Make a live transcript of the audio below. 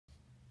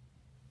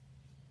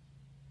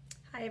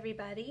Hi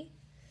everybody.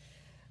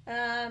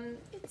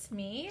 It's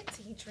me, it's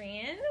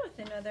Adrienne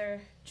with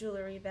another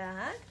jewelry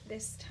bag,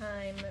 this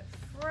time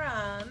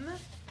from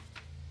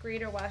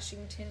Greater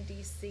Washington,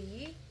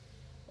 D.C.,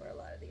 where a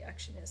lot of the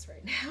action is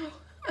right now.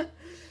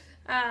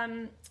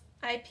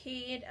 I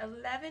paid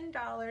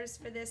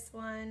 $11 for this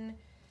one,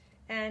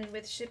 and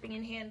with shipping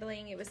and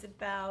handling it was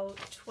about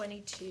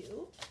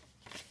 $22.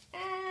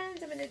 And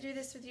I'm going to do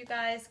this with you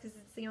guys because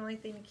it's the only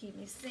thing to keep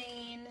me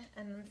sane,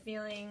 and I'm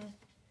feeling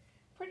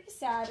pretty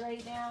sad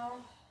right now.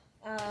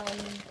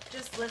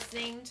 Just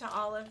listening to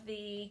all of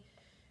the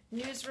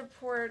news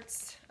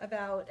reports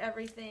about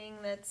everything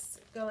that's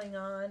going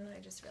on. I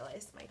just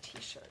realized my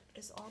t-shirt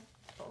is all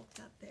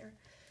bulked up there.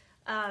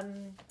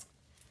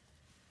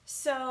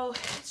 So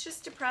it's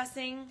just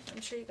depressing.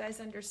 I'm sure you guys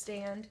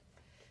understand.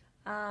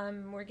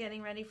 We're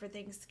getting ready for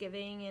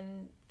Thanksgiving,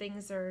 and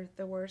things are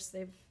the worst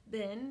they've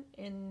been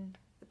in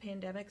the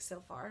pandemic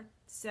so far.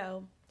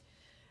 So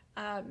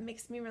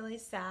makes me really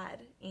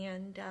sad,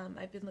 and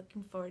I've been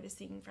looking forward to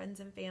seeing friends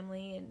and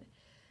family,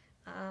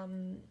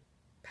 and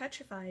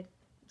petrified.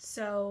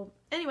 So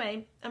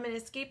anyway, I'm going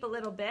to escape a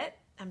little bit.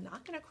 I'm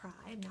not going to cry.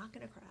 I'm not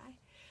going to cry.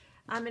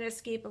 I'm going to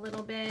escape a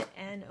little bit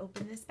and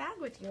open this bag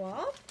with you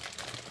all.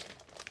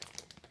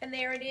 And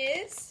there it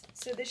is.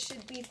 So this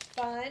should be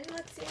fun.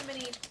 Let's see how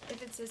many,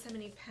 if it says how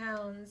many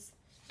pounds.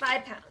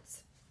 5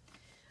 pounds.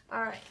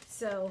 All right,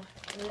 so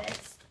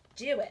let's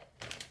do it.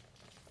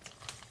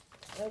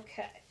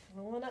 Okay,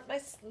 rolling up my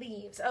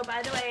sleeves. Oh,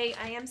 by the way,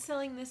 I am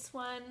selling this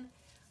one.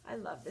 I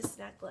love this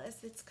necklace.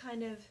 It's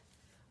kind of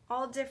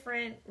all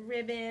different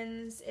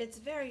ribbons. It's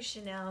very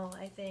Chanel,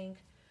 I think.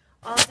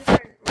 All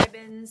different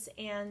ribbons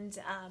and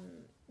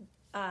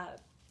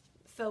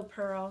faux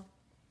pearl.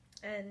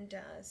 And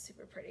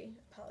super pretty.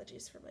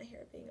 Apologies for my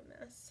hair being a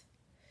mess.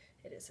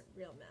 It is a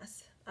real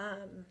mess.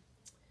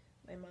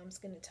 My mom's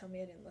going to tell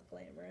me I didn't look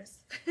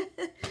glamorous.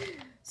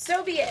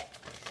 So be it.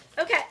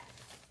 Okay.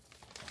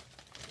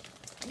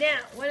 Now,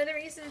 one of the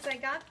reasons I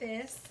got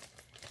this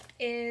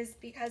is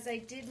because I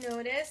did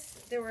notice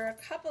there were a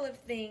couple of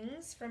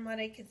things from what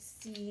I could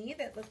see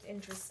that looked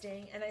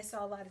interesting, and I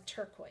saw a lot of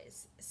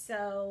turquoise.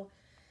 So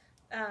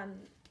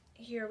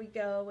here we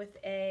go with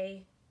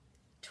a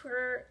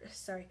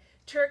turquoise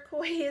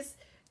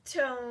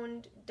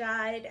toned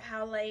dyed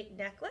howlite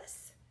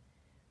necklace.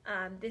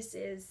 This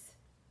is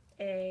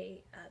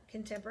a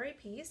contemporary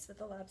piece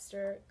with a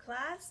lobster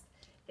clasp.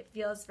 It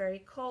feels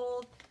very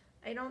cold.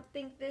 I don't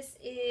think this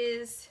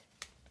is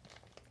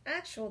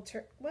actual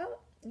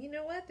well, you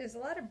know what? There's a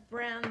lot of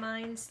brown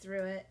lines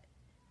through it,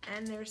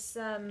 and there's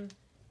some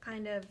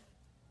kind of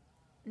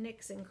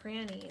nicks and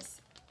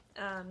crannies.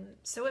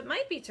 So it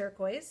might be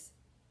turquoise,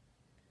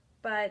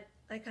 but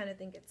I kind of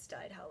think it's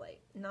dyed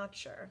howlite. Not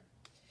sure.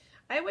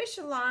 I wish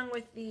along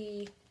with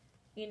the,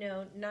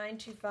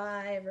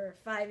 925 or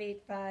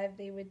 585,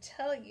 they would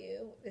tell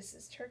you this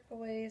is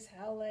turquoise,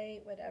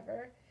 howlite,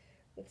 whatever,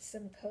 with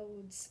some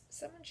codes.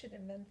 Someone should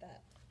invent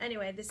that.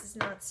 Anyway, this is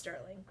not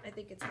sterling. I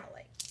think it's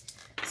howlite.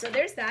 So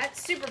there's that.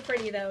 Super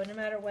pretty though, no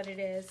matter what it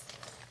is.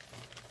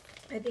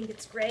 I think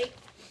it's great.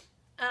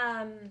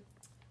 Aw,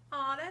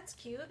 that's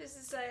cute. This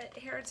is a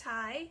hair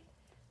tie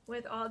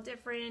with all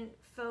different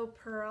faux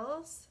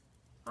pearls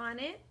on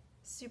it.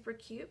 Super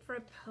cute for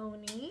a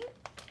pony.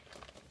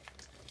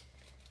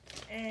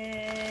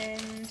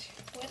 And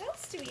what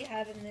else do we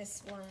have in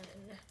this one?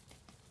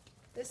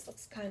 This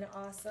looks kind of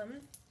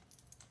awesome.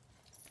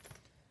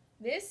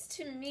 This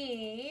to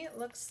me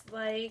looks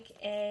like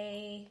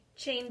a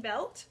chain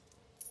belt.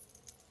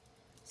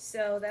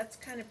 So that's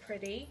kind of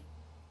pretty.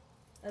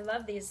 I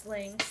love these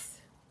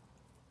links.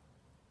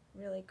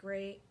 Really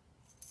great.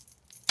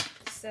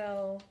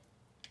 So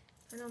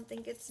I don't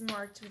think it's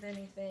marked with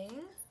anything,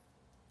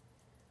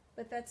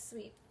 but that's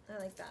sweet. I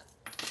like that.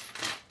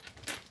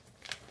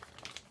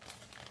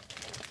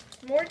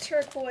 More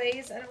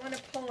turquoise. I don't want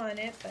to pull on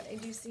it, but I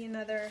do see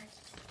another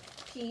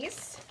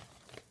piece.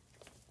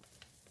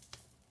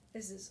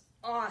 This is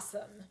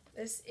awesome.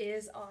 This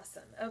is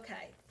awesome.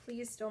 Okay,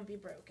 please don't be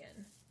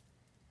broken.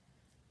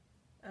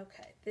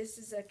 Okay, this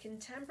is a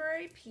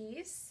contemporary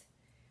piece.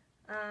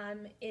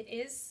 It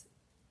is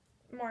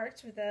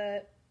marked with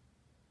a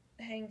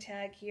hang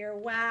tag here.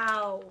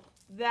 Wow,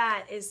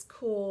 that is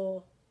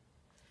cool.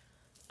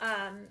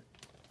 And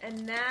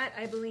that,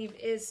 I believe,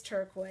 is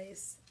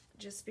turquoise,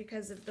 just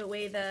because of the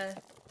way the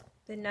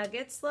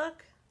nuggets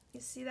look. You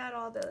see that?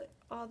 All the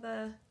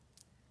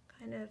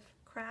kind of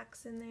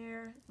cracks in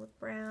there look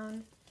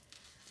brown.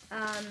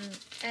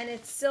 And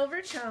it's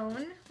silver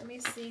tone. Let me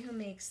see who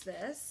makes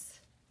this.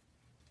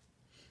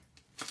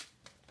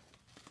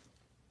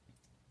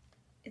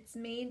 It's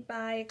made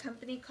by a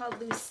company called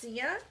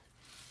Lucia,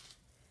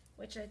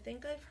 which I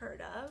think I've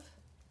heard of.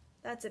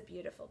 That's a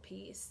beautiful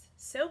piece.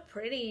 So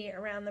pretty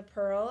around the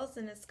pearls,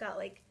 and it's got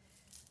like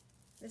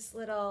this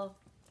little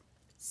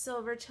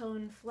silver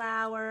tone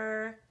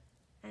flower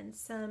and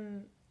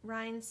some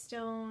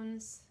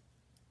rhinestones.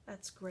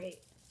 That's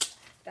great.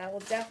 That will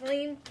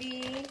definitely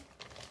be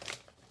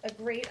a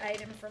great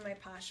item for my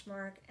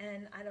Poshmark,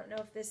 and I don't know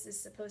if this is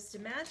supposed to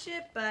match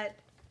it, but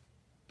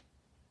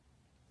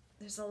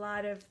there's a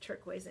lot of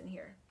turquoise in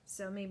here.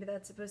 So maybe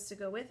that's supposed to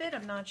go with it.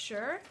 I'm not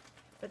sure.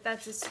 But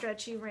that's a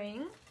stretchy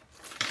ring.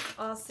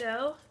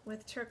 Also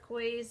with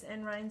turquoise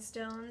and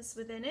rhinestones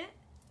within it.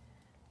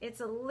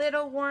 It's a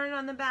little worn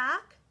on the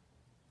back.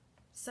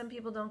 Some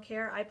people don't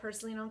care. I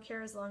personally don't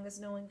care as long as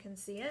no one can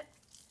see it.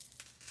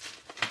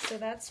 So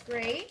that's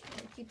great.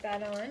 I'll keep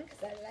that on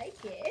because I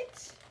like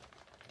it.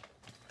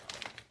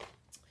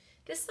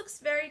 This looks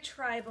very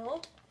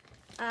tribal.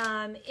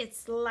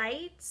 It's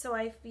light, so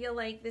I feel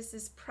like this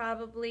is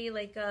probably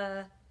like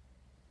a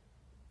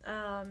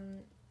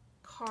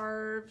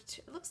carved,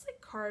 it looks like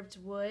carved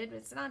wood.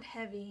 It's not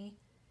heavy,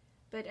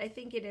 but I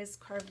think it is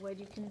carved wood.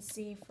 You can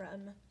see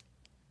from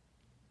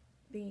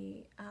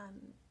the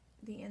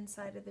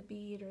inside of the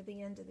bead or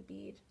the end of the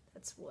bead.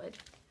 That's wood.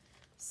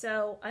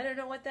 So I don't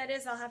know what that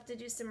is. I'll have to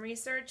do some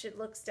research. It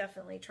looks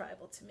definitely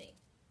tribal to me.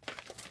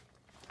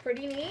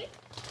 Pretty neat.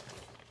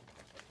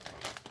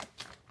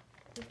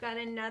 We've got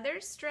another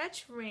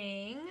stretch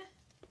ring,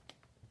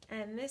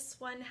 and this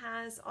one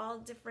has all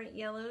different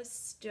yellow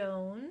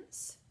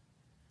stones.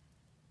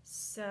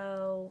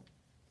 So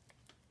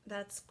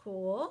that's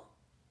cool.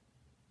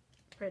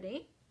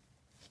 Pretty.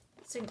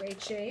 It's in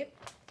great shape.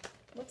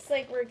 Looks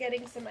like we're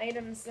getting some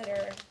items that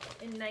are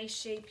in nice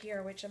shape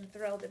here, which I'm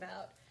thrilled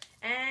about.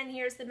 And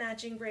here's the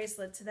matching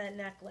bracelet to that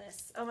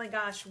necklace. Oh my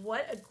gosh,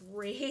 what a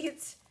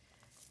great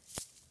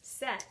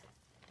set.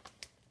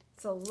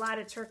 It's a lot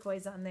of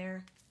turquoise on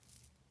there.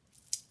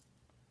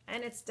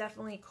 And it's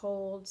definitely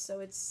cold, so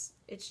it's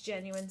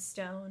genuine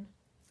stone.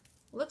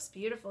 Looks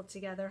beautiful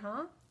together,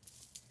 huh?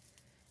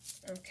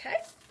 Okay.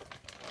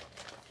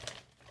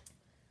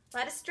 A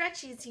lot of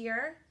stretchies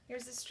here.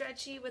 Here's a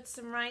stretchy with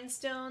some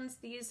rhinestones.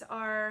 These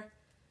are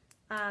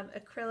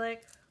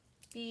acrylic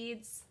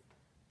beads.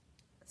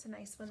 That's a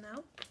nice one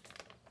though.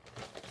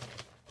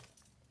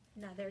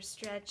 Another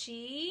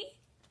stretchy.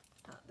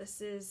 Oh, this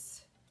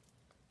is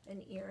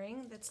an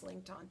earring that's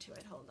linked onto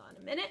it. Hold on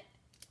a minute.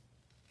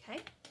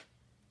 Okay.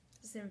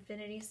 This is an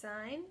infinity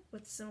sign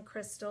with some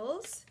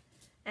crystals.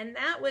 And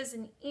that was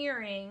an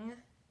earring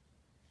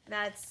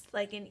that's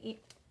like an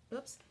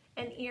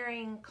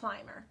earring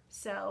climber.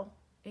 So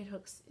it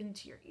hooks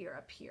into your ear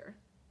up here.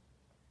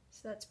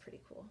 So that's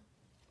pretty cool.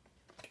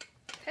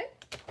 Okay.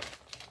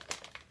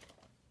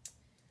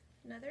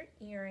 Another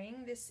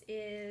earring. This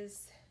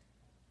is,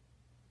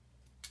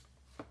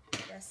 I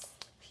guess,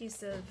 a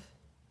piece of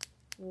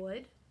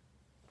wood.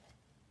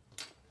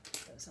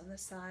 Goes on the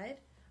side.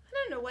 I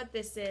don't know what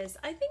this is.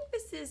 I think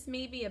this is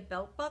maybe a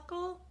belt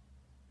buckle.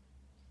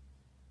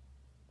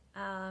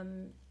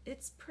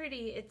 It's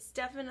pretty. It's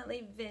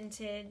definitely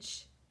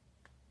vintage.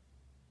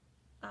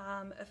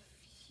 A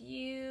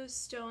few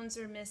stones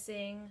are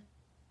missing.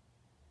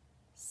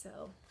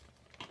 So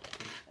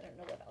I don't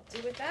know what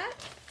I'll do with that.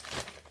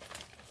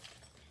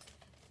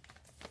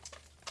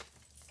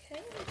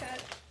 Okay, we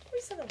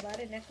always have a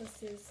lot of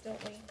necklaces,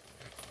 don't we?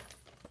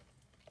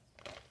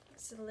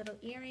 This is a little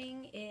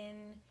earring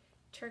in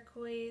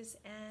turquoise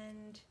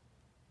and,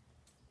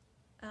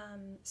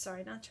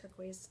 sorry, not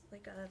turquoise,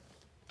 like a,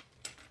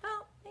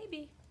 oh,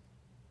 maybe.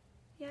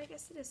 Yeah, I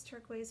guess it is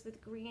turquoise with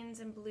greens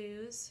and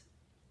blues.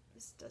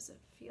 This doesn't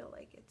feel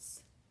like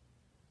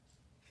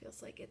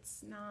feels like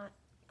it's not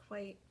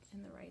quite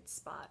in the right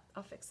spot.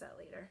 I'll fix that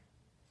later.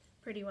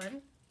 Pretty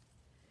one.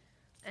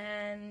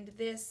 And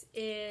this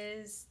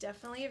is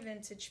definitely a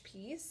vintage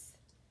piece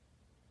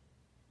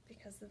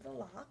because of the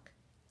lock.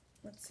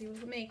 Let's see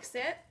who makes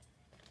it.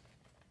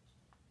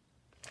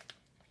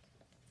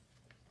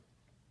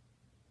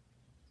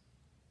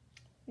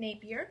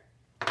 Napier.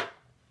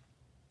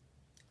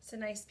 It's a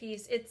nice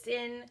piece. It's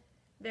in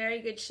very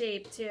good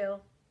shape too.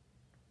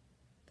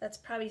 That's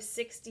probably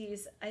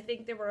 60s. I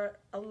think there were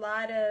a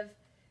lot of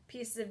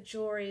pieces of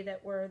jewelry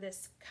that were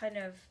this kind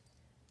of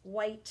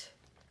white,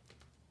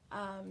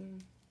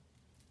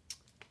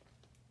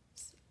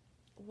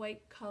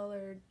 white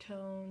colored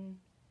tone.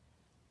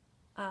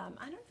 I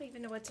don't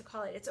even know what to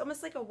call it. It's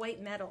almost like a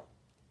white metal.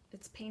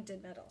 It's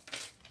painted metal.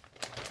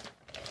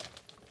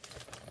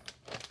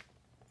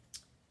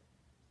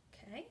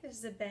 Okay, this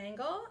is a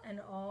bangle,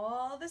 and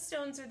all the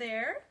stones are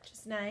there, which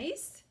is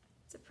nice.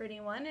 It's a pretty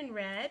one in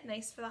red,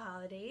 nice for the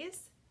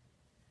holidays.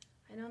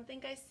 I don't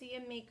think I see a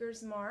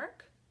maker's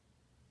mark,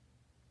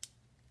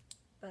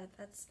 but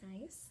that's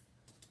nice.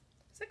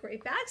 It's a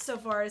great bag so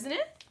far, isn't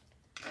it?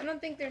 I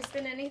don't think there's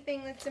been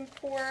anything that's in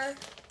poor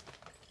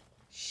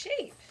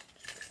shape.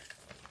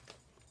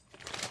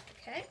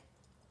 Okay,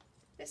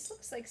 this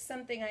looks like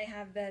something I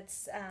have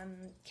that's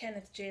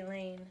Kenneth J.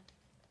 Lane.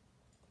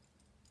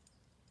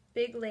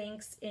 Big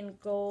links in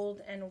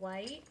gold and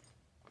white.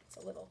 It's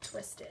a little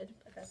twisted,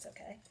 but that's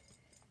okay.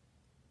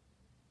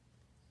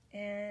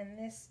 And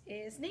this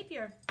is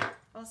Napier,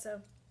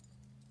 also.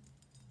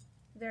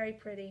 Very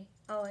pretty.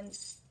 I'll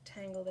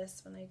untangle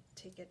this when I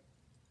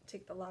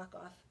take the lock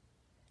off.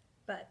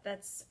 But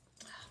that's,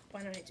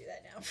 why don't I do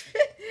that now?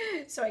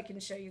 So I can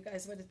show you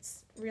guys what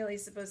it's really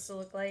supposed to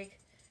look like,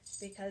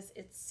 because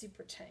it's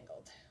super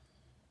tangled.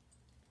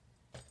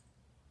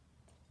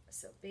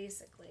 So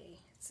basically,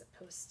 it's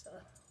supposed to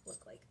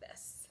look like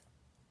this.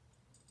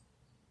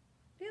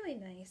 really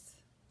nice.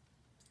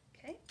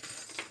 Okay.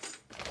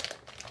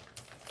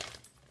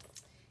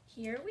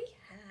 Here we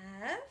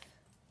have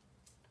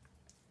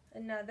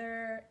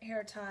another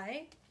hair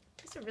tie.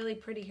 These are really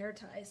pretty hair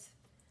ties.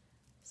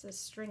 There's a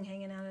string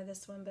hanging out of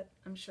this one, but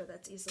I'm sure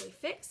that's easily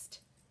fixed.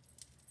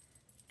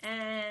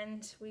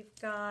 And we've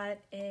got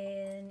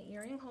an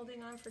earring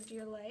holding on for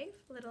dear life,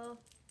 little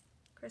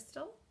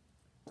crystal.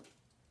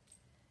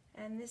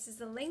 And this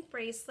is a link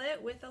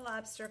bracelet with a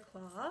lobster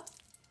claw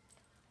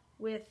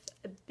with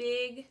a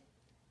big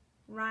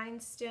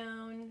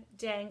rhinestone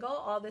dangle.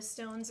 All the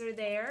stones are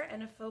there,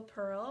 and a faux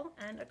pearl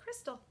and a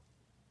crystal.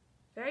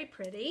 Very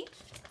pretty.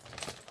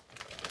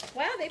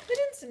 Wow, they put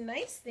in some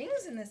nice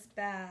things in this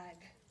bag.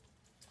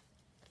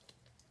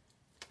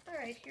 All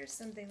right, here's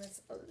something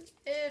that's a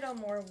little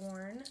more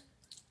worn.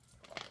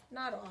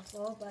 Not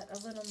awful, but a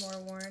little more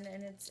worn,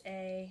 and it's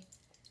a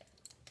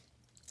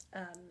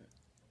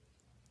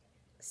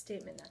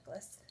statement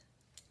necklace.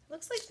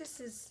 Looks like this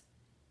is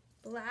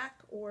black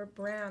or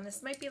brown.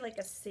 This might be like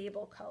a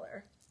sable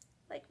color,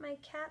 like my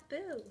cat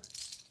Boo.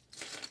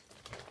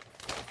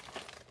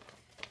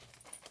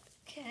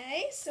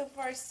 Okay, so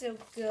far so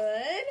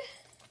good.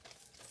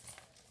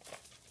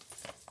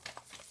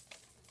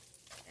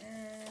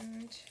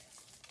 And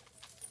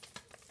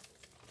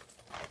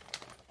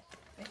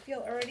I feel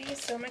already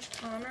so much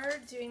calmer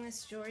doing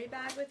this jewelry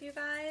bag with you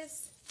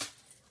guys,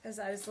 because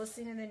I was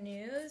listening to the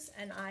news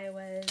and I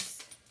was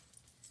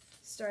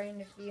starting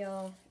to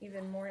feel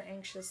even more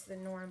anxious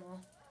than normal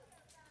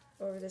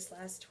over this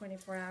last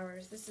 24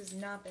 hours. This has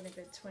not been a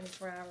good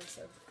 24 hours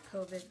of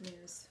COVID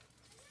news.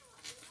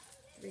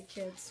 3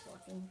 kids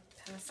walking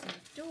past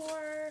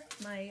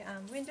my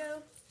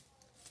window.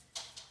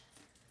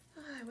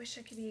 Oh, I wish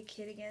I could be a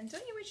kid again.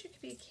 Don't you wish you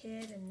could be a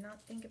kid and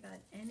not think about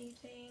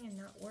anything and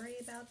not worry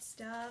about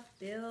stuff,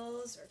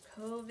 bills or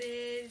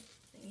COVID,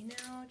 you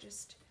know,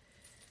 just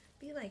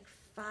be like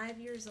 5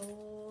 years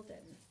old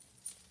and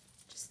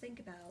just think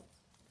about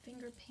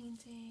finger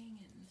painting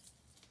and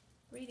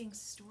reading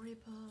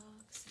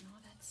storybooks and all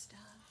that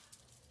stuff.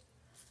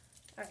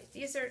 All right,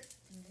 these are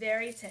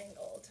very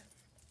tangled.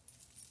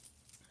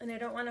 And I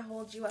don't want to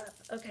hold you up.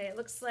 Okay, it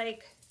looks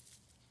like,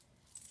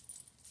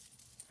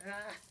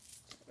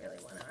 really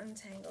want to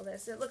untangle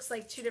this. It looks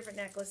like 2 different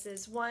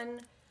necklaces.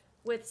 One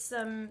with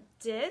some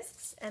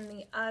discs and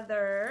the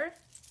other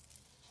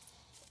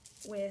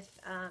with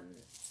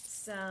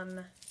some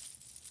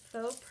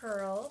faux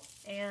pearl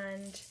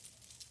and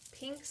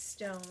pink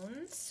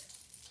stones.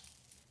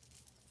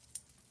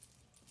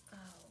 Oh,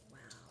 wow.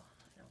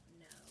 I don't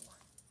know.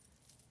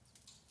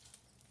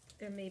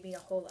 There may be a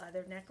whole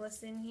other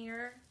necklace in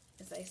here,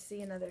 as I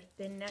see another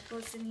thin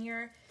necklace in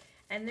here.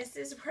 And this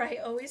is where I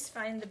always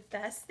find the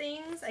best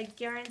things. I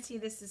guarantee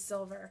this is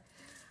silver.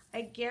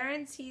 I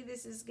guarantee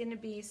this is going to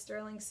be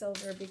sterling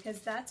silver,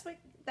 because that's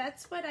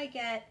what I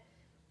get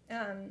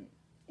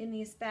in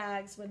these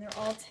bags when they're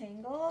all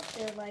tangled.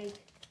 They're like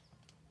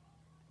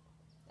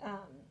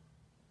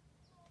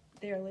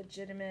they're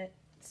legitimate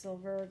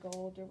silver or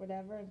gold or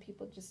whatever, and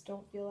people just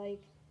don't feel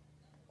like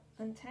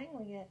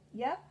untangling it.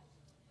 Yep,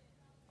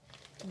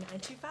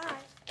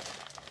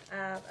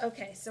 925.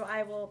 Okay, so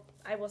I will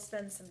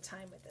spend some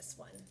time with this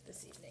one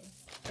this evening.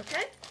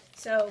 Okay,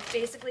 so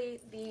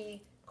basically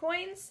the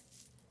coins,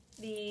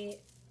 the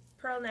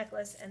pearl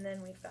necklace, and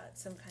then we've got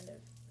some kind of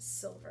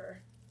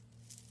silver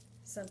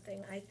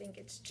something. I think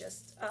it's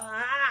just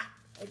I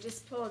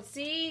just pulled.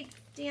 See,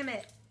 damn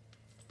it.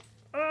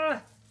 Ugh,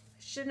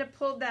 shouldn't have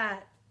pulled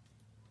that.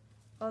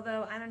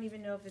 Although I don't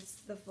even know if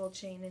it's the full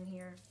chain in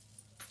here.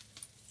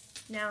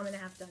 Now I'm gonna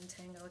have to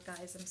untangle it,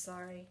 guys. I'm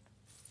sorry.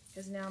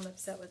 Because now I'm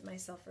upset with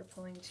myself for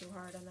pulling too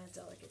hard on that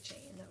delicate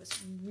chain. That was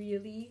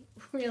really,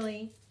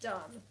 really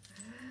dumb.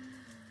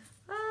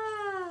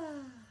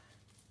 I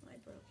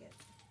broke it.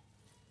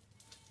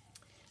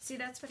 See,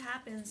 that's what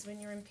happens when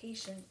you're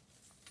impatient.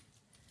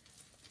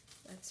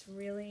 That's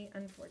really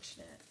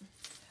unfortunate.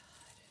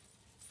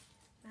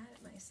 God. Mad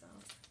at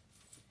myself.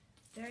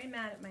 Very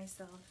mad at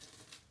myself.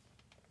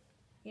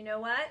 You know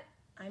what?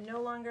 I'm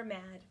no longer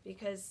mad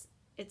because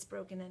it's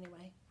broken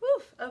anyway.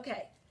 Woof!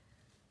 Okay.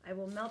 I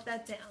will melt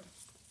that down.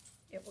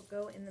 It will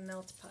go in the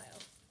melt pile.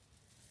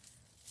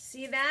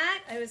 See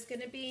that? I was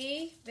going to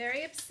be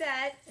very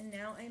upset, and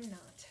now I'm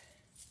not.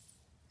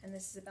 And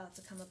this is about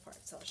to come apart,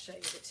 so I'll show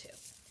you the 2.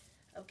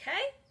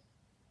 Okay?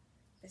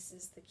 This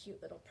is the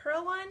cute little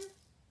pearl one.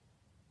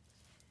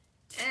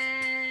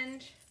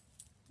 And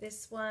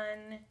this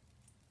one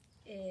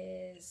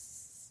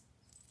is...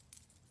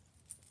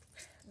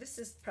 This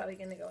is probably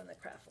going to go in the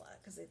craft lot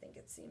because I think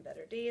it's seen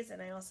better days,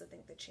 and I also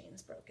think the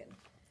chain's broken.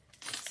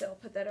 So I'll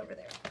put that over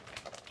there.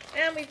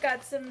 And we've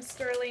got some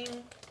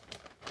sterling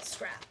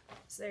scrap.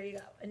 So there you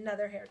go,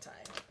 another hair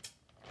tie.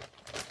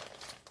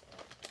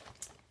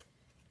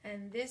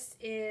 And this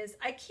is,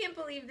 I can't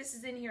believe this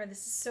is in here.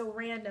 This is so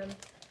random.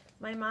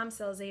 My mom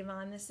sells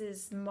Avon. This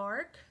is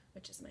Mark,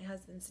 which is my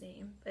husband's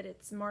name, but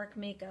it's Mark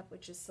Makeup,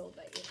 which is sold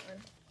by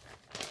Avon.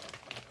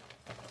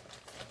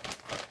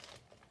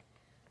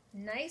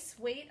 Nice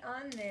weight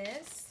on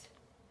this.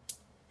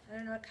 I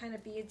don't know what kind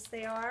of beads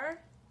they are.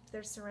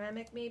 they're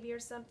ceramic maybe or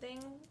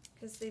something,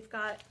 because they've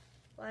got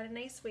a lot of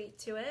nice weight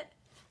to it.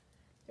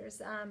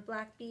 There's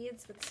black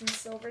beads with some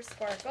silver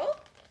sparkle.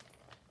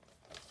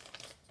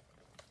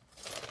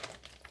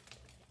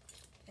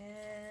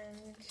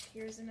 And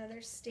here's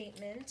another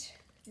statement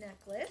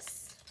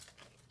necklace.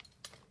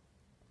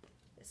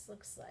 This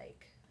looks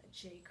like a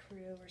J.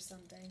 Crew or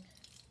something.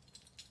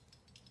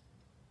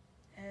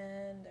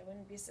 And I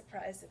wouldn't be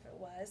surprised if it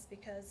was,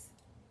 because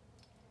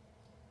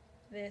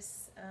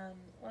this,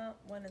 well,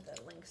 one of the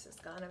links is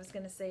gone. I was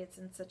going to say it's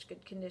in such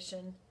good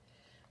condition,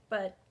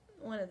 but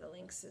one of the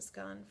links is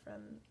gone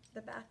from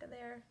the back of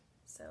there,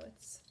 so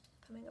it's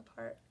coming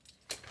apart.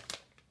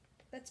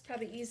 That's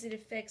probably easy to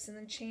fix, and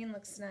the chain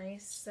looks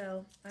nice,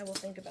 so I will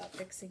think about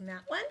fixing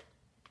that one.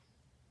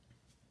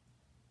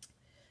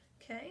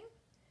 Okay,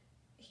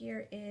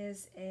 here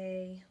is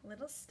a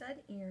little stud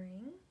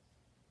earring.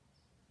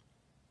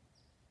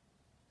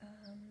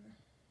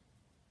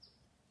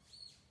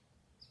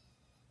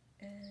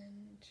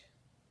 And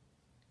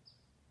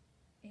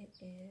it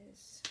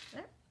is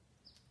there,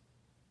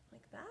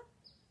 like that.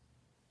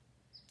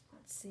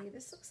 Let's see,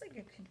 this looks like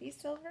it could be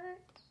silver.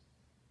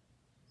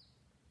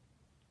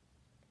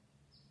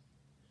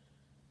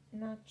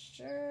 Not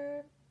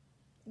sure.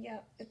 Yeah,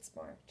 it's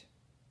marked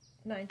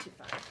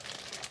 925.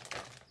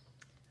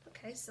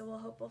 Okay, so we'll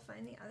hope we'll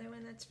find the other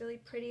one that's really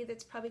pretty.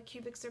 That's probably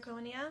cubic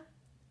zirconia.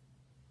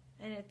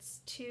 And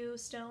it's 2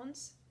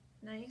 stones.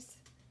 Nice.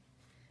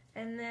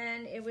 And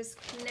then it was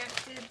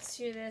connected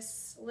to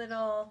this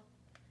little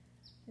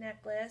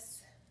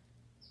necklace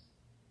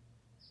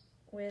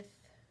with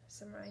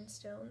some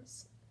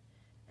rhinestones.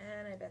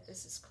 And I bet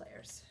this is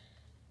Claire's.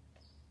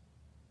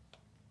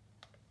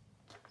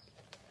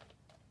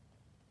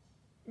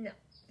 No,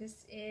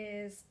 this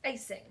is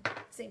icing.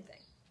 Same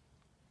thing.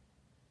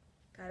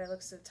 God, I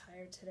look so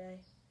tired today.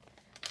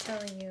 I'm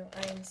telling you,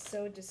 I am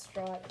so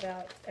distraught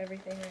about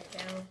everything right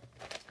now.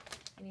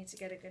 I need to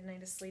get a good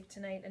night of sleep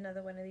tonight.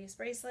 Another one of these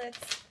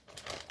bracelets.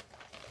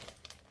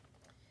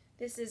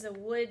 This is a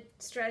wood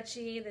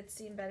stretchy that's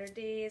seen better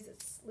days.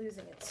 It's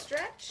losing its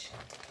stretch.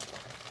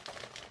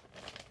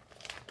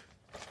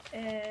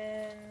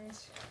 And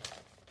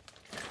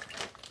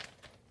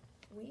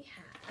we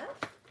have,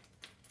 let's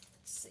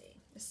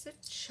see, this is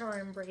a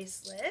charm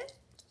bracelet.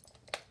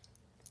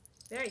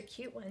 Very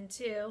cute one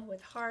too,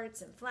 with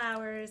hearts and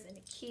flowers and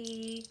a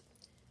key.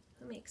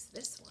 Who makes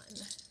this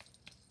one?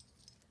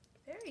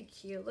 Very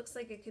cute. Looks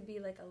like it could be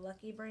like a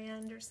Lucky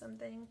brand or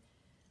something.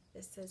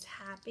 This says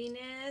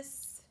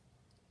happiness.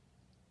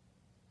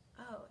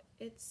 Oh,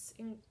 it's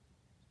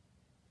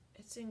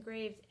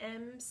engraved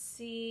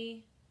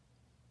MCA,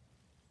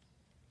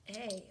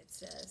 it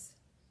says.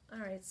 All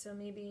right, so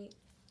maybe,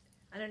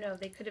 I don't know,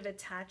 they could have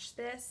attached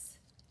this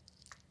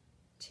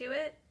to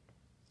it.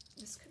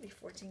 This could be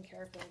 14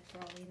 karat gold for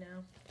all we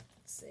know.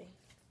 Let's see.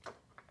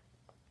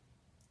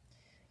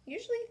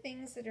 Usually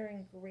things that are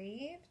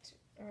engraved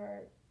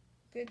are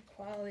good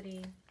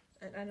quality.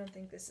 I don't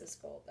think this is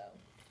gold though.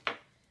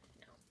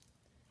 No.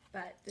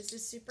 But this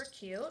is super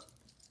cute.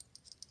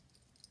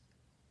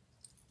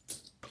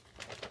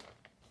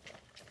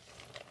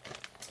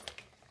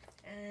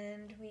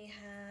 And we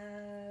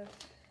have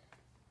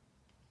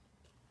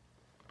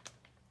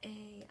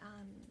a,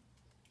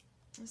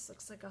 this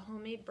looks like a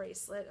homemade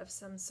bracelet of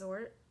some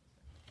sort.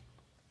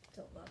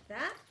 Don't love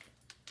that.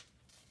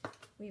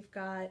 We've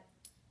got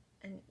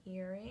an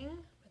earring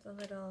with a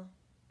little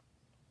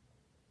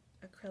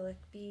acrylic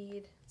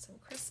bead, some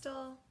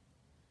crystal,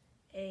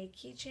 a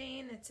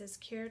keychain that says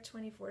Cure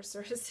 24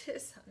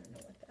 Services. I don't know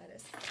what that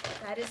is.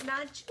 That is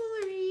not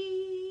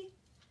jewelry,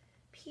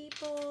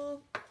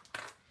 people.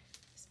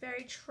 It's a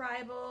very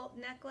tribal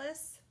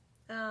necklace.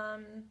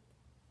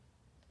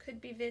 Could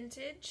be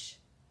vintage.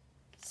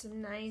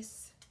 Some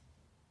nice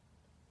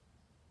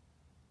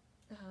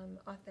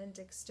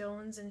authentic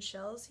stones and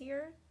shells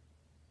here.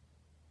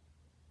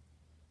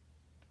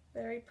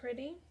 Very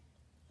pretty.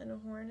 And a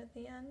horn at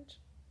the end.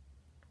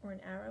 Or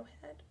an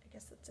arrowhead. I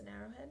guess that's an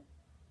arrowhead.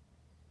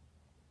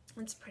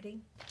 It's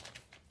pretty.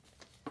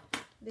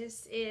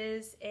 This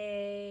is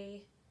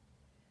a,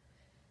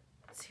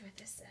 let's see what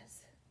this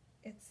says.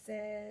 It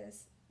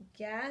says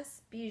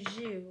Gas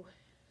Bijou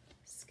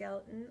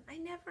skeleton. I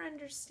never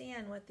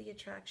understand what the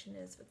attraction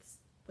is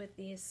with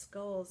these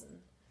skulls and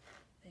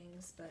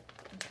things, but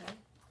okay.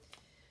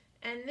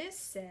 And this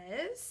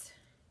says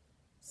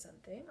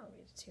something, I'll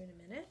read it to you in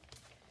a minute.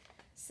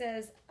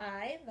 Says,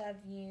 I love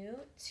you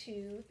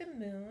to the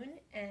moon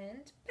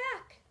and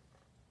back.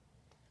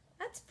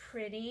 That's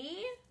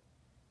pretty.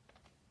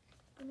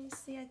 Let me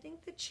see, I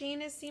think the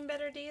chain has seen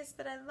better days,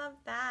 but I love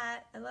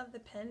that. I love the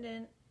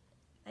pendant.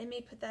 I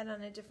may put that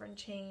on a different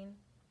chain.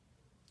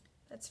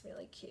 That's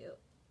really cute.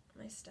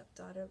 My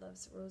stepdaughter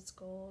loves rose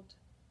gold.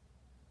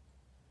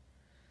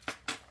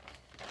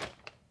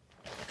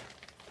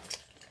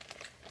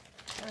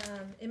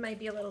 It might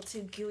be a little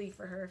too gooey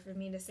for her for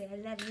me to say, I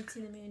love you to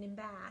the moon and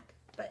back.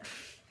 But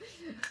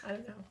I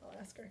don't know. I'll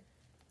ask her.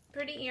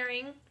 Pretty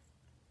earring.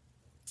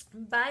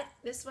 But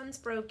this one's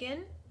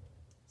broken.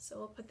 So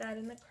we'll put that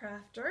in the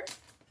crafter.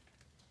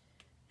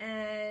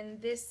 And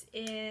this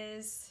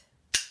is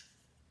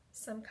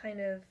some kind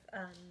of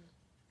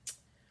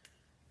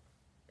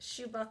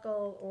shoe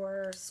buckle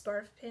or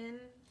scarf pin.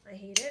 I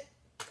hate it.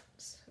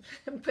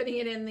 I'm putting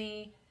it in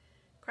the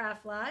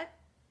craft lot.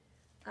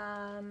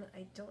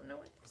 I don't know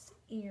what this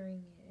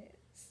earring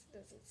is.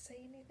 Does it say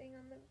anything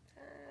on the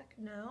back?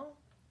 No.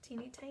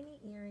 Teeny tiny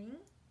earring.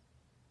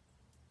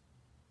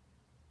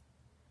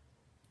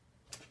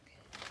 Okay.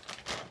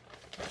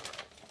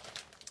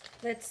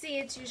 Let's see.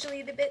 It's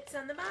usually the bits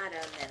on the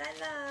bottom that I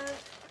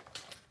love.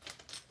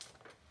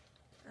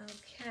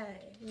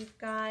 Okay. We've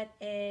got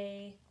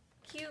a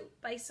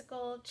cute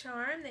bicycle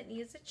charm that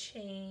needs a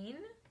chain.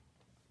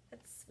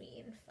 That's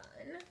sweet and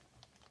fun.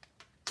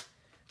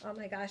 Oh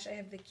my gosh, I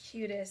have the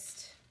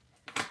cutest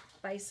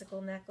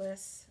bicycle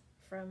necklace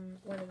from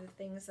one of the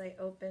things I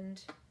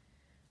opened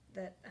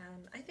that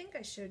I think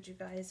I showed you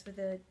guys with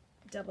a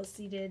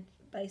double-seated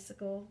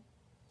bicycle.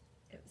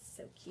 It was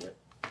so cute.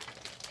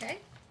 Okay.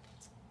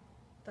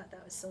 Thought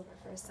that was silver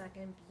for a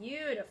second.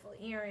 Beautiful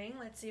earring.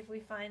 Let's see if we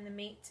find the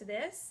mate to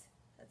this.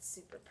 That's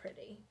super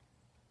pretty.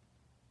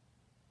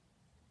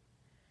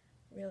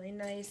 Really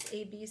nice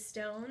AB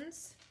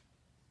stones.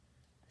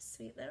 A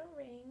sweet little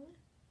ring.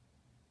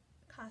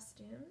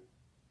 Costume.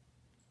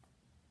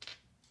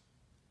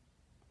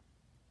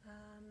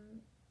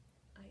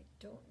 I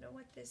don't know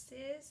what this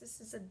is.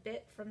 This is a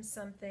bit from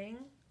something.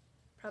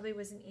 Probably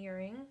was an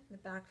earring. The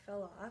back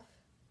fell off.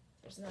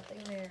 There's nothing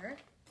there.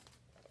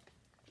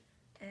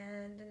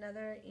 And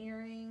another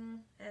earring.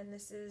 And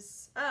this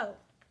is, oh,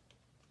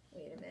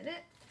 wait a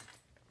minute.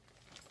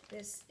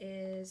 This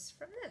is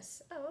from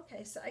this. Oh,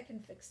 okay, so I can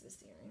fix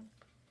this earring,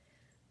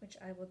 which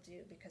I will do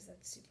because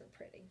that's super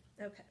pretty.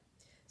 Okay,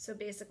 so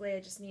basically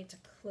I just need to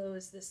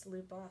close this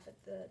loop off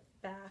at the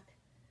back,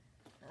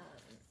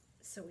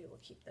 so we will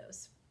keep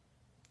those.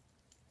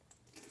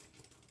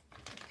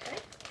 Okay,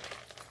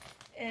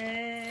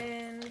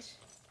 and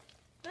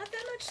not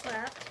that much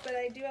left, but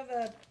I do have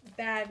a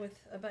bag with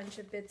a bunch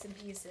of bits and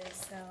pieces,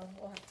 so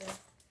we'll have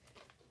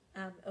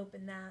to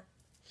open that.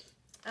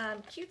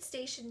 Cute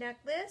station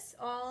necklace,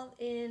 all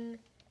in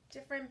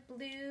different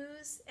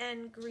blues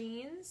and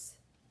greens.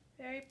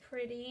 Very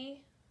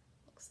pretty.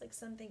 Looks like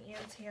something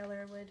Ann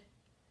Taylor would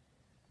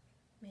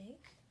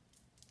make.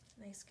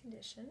 Nice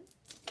condition.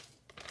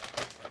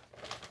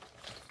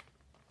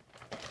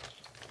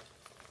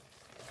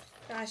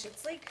 Gosh,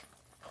 it's like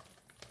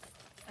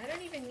I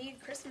don't even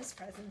need Christmas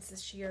presents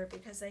this year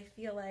because I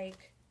feel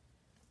like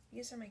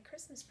these are my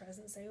Christmas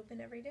presents I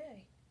open every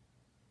day.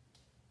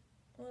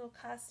 A little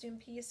costume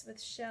piece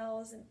with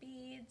shells and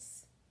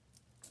beads.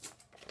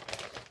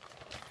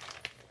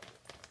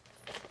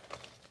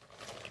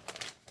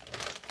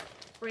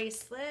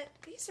 Bracelet.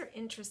 These are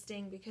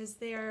interesting because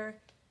they're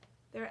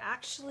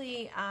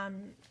actually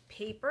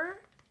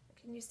paper.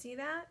 Can you see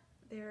that?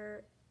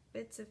 They're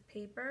bits of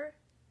paper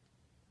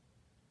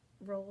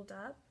rolled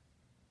up.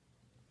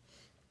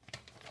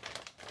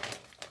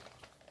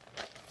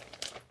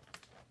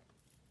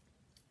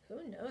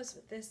 Who knows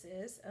what this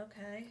is?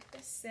 Okay,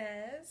 this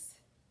says,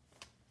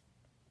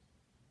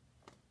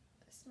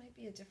 this might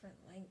be a different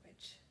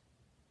language.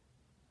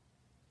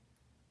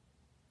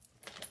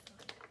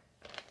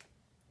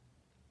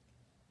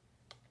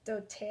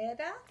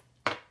 Doterra?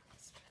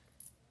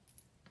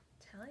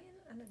 Italian?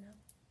 I don't know.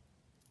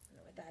 I don't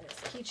know what that is.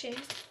 Keychain.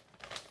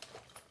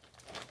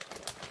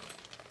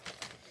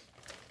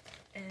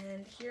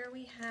 And here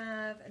we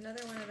have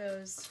another one of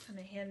those kind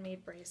of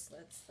handmade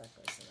bracelets that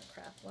goes in the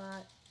craft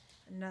lot.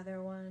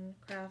 Another one,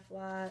 craft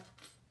lot.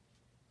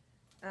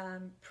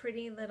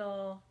 Pretty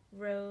little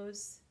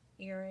rose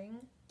earring.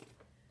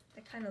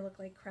 They kind of look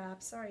like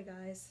crap. Sorry,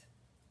 guys.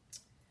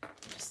 I'm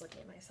just looking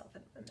at myself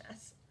in a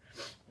mess.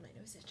 My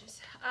nose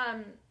itches.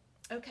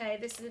 Okay,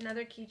 this is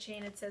another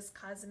keychain. It says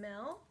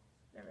Cozumel.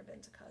 Never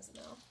been to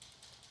Cozumel.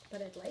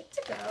 But I'd like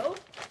to go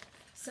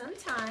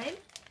sometime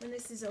when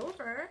this is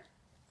over.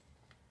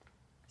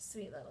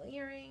 Sweet little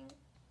earring.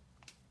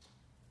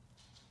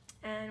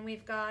 And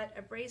we've got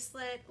a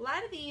bracelet. A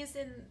lot of these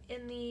in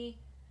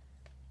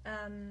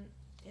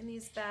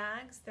these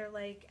bags, they're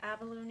like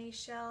abalone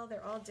shell.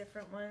 They're all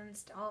different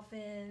ones,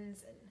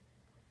 dolphins, and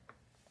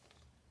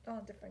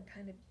all different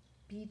kind of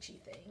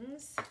beachy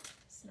things.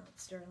 It's not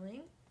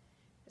sterling.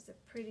 There's a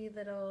pretty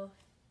little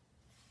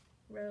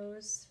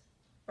rose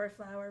or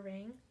flower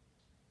ring,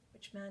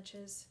 which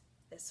matches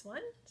this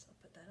one. So I'll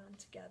put that on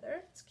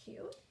together. It's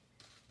cute.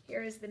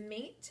 Here is the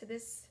mate to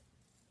this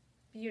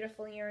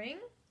beautiful earring.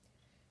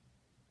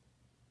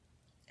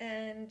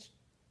 And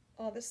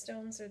all the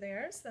stones are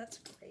there, so that's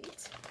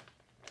great.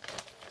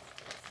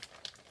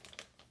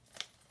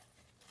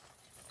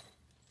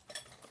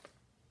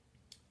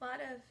 A lot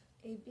of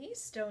AB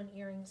stone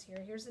earrings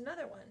here. Here's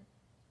another one.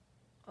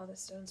 All the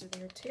stones are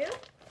there too.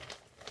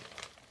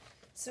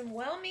 Some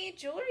well-made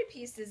jewelry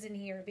pieces in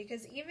here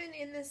because even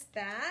in this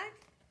bag,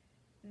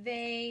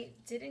 they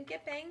didn't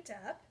get banged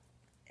up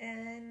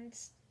and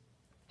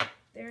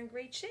they're in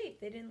great shape.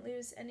 They didn't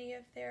lose any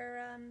of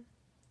their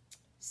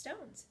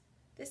stones.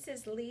 This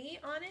is Lee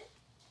on it.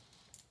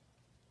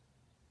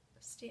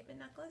 statement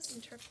necklace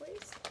in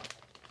turquoise.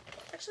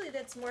 Actually,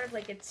 that's more of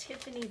like a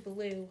Tiffany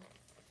blue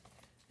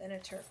than a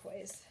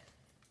turquoise.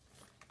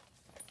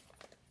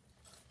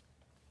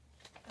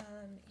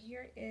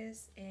 Here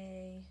is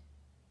a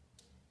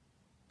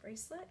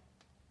bracelet,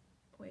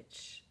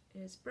 which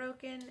is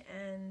broken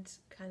and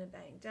kind of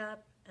banged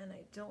up, and I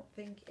don't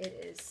think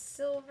it is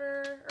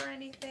silver or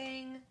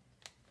anything.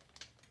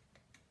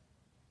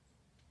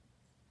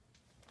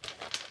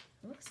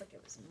 It looks like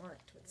it was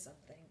marked with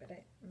something, but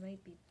it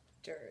might be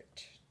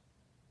dirt.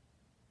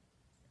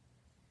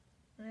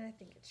 I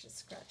think it's just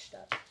scratched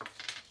up.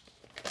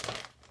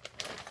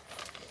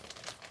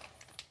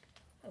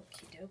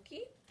 Okie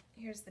dokie.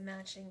 Here's the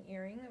matching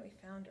earring that we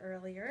found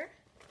earlier.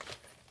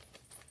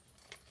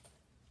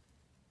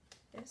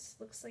 This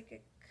looks like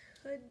it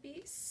could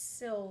be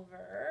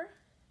silver.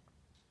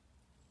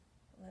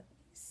 Let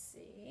me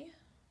see.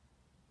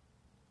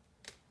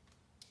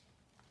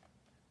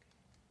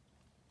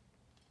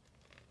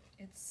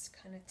 It's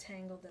kind of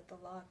tangled at the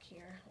lock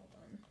here. Hold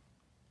on.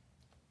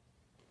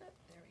 Oh,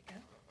 there we go.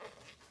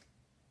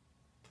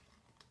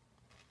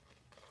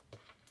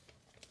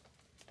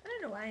 I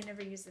don't know why I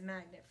never used the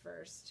magnet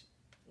first.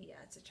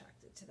 Yeah, it's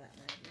attracted to that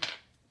magnet.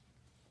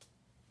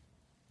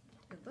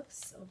 It looks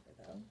silver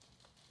though.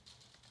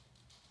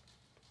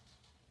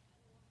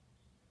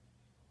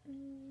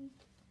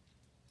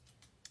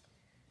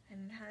 And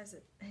it has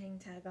a hang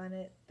tag on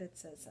it that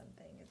says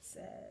something. It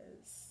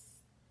says,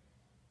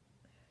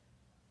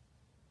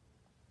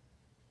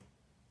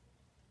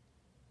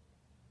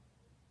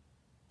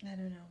 I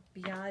don't know,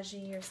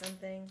 Biaggi or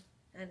something,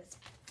 and it's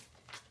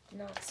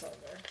not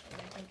silver,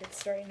 and I think it's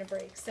starting to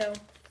break, so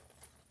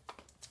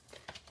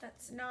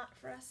that's not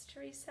for us to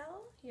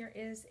resell. Here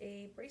is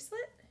a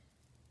bracelet.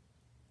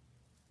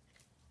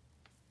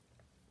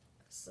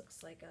 This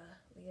looks like a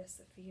Leah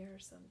Sophia or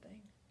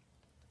something.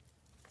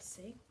 Let's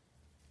see.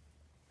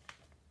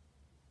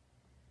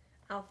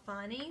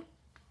 Alfani.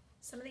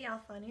 Some of the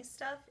Alfani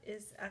stuff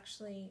is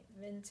actually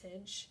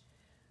vintage,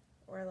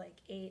 or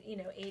like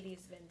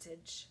 80s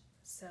vintage.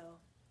 So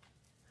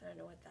I don't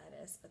know what that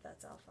is, but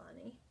that's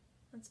Alfani.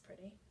 That's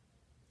pretty.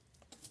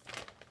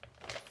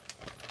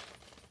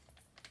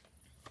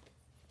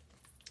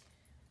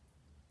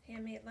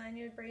 Handmade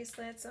lanyard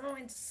bracelets. Someone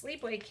went to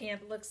sleepaway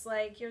camp, it looks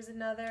like. Here's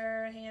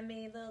another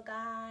handmade little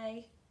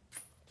guy.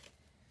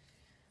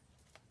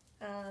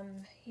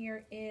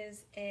 Here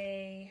is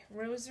a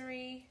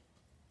rosary.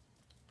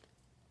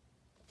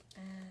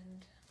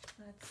 And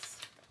it's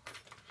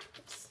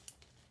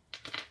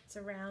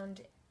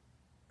around,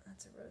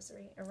 that's a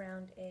rosary,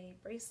 around a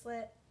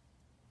bracelet,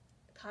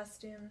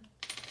 costume.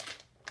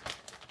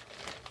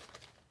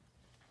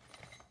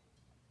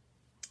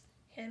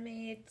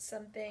 Handmade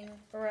something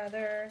or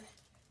other,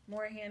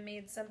 more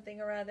handmade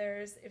something or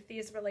others. If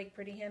these were like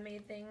pretty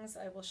handmade things,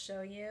 I would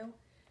show you,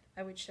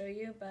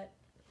 but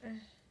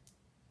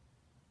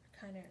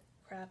kind of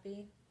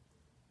crappy.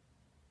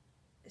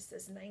 It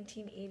says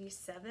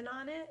 1987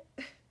 on it.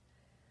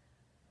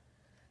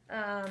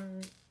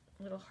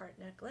 Little heart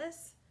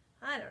necklace.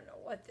 I don't know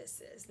what this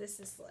is. This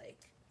is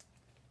like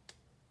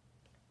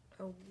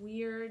a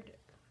weird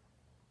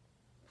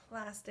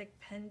plastic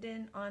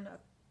pendant on a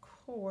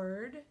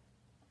cord.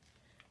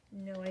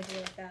 No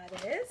idea what that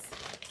is.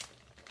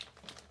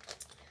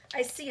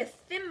 I see a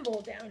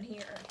thimble down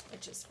here,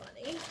 which is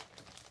funny.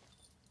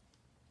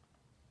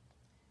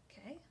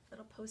 Okay,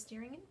 little post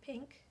earring in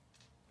pink.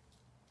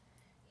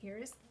 Here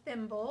is the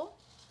thimble.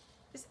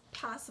 Is it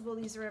possible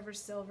these are ever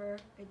silver?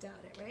 I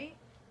doubt it, right?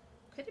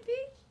 Could it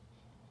be?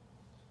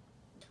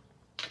 No.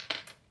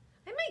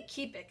 I might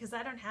keep it because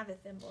I don't have a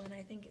thimble and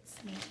I think it's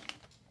neat.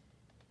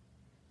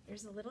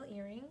 Here's a little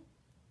earring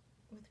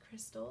with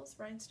crystals,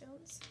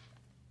 rhinestones.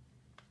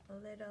 A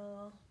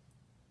little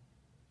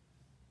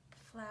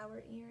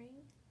flower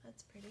earring.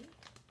 That's pretty.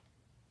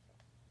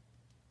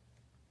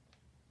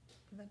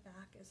 The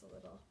back is a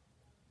little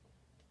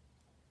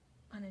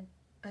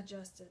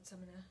unadjusted, so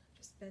I'm going to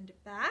just bend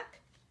it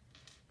back.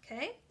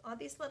 Okay, all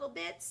these little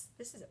bits.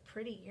 This is a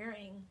pretty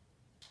earring.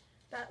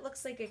 That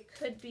looks like it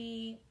could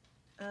be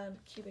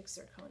cubic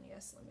zirconia,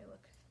 so let me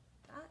look at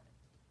that.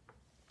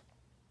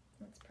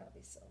 That's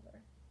probably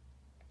silver.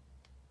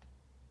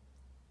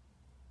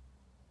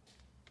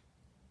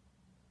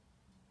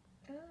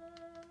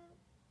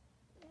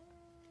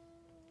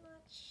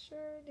 Not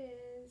sure it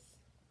is.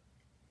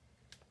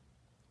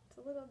 It's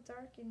a little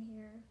dark in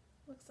here.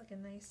 Looks like a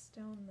nice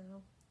stone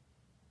though.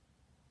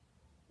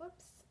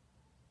 Whoops.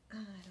 I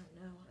don't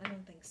know. I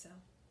don't think so.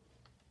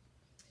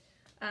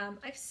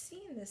 I've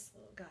seen this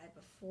little guy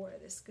before,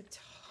 this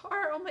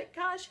guitar. Oh my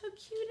gosh, how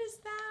cute is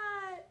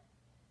that?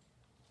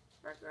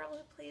 For a girl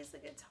who plays the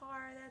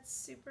guitar, that's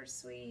super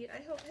sweet.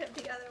 I hope I have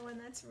the other one.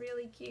 That's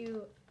really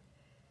cute.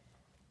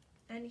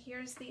 And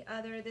here's the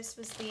other. This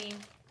was the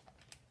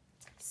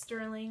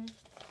sterling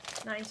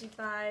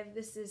 925.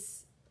 This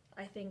is,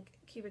 I think,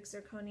 cubic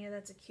zirconia.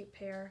 That's a cute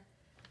pair.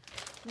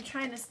 I'm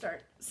trying to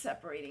start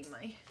separating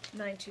my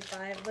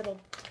 925 little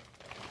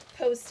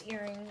post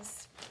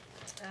earrings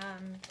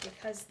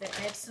because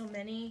I have so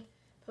many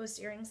post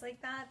earrings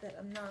like that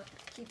I'm not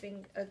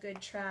keeping a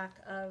good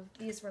track of.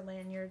 These were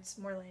lanyards,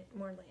 more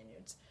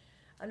lanyards.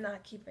 I'm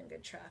not keeping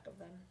good track of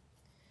them.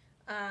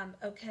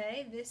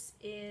 Okay, this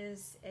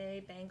is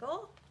a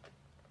bangle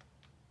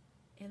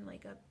in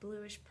like a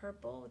bluish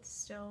purple with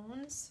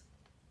stones.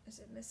 Is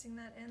it missing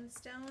that end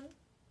stone?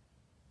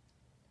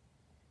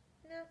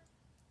 No.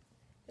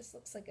 This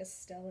looks like a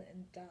Stella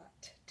and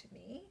Dot to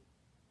me.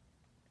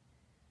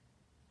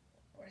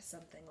 Or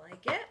something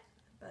like it,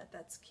 but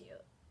that's cute.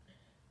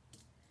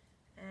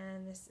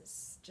 And this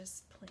is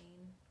just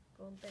plain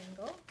gold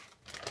bangle.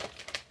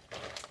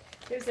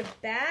 There's a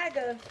bag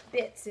of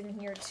bits in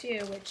here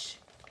too, which,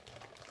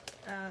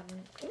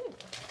 ooh,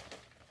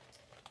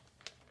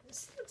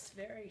 this looks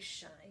very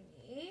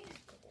shiny,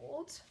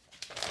 gold.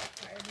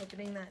 All right, I'm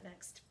opening that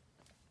next.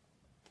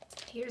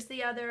 Here's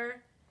the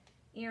other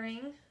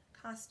earring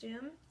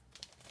costume.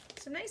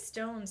 Some nice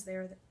stones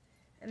there.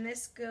 And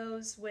this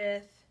goes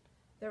with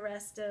the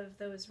rest of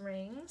those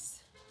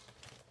rings.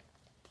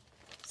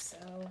 So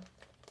I'm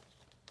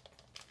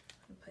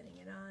putting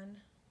it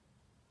on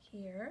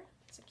here.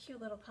 It's a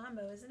cute little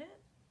combo, isn't it?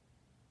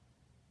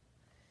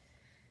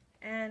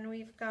 And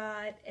we've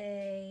got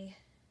a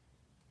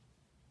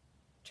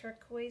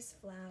turquoise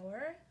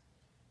flower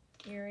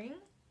earring.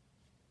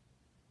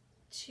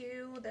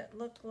 Two that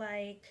looks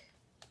like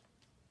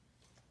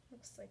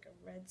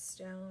a red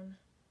stone.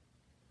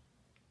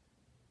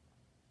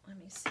 Let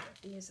me see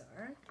what these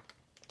are.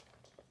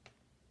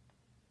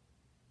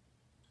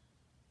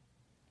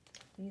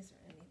 These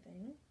are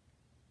anything.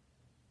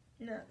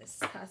 No, this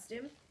is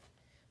costume.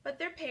 But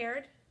they're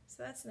paired,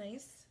 so that's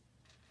nice.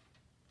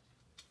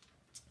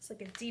 It's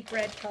like a deep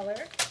red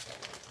color.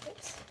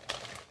 Oops.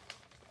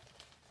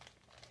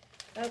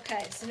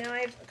 Okay, so now I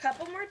have a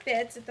couple more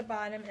bits at the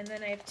bottom, and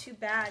then I have 2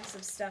 bags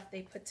of stuff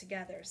they put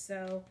together.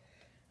 So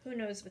who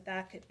knows what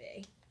that could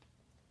be.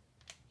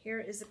 Here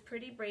is a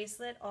pretty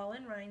bracelet, all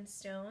in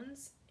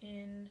rhinestones,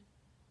 in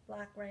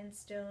black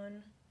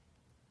rhinestone,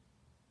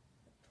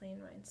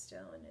 plain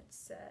rhinestone. It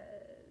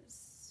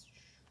says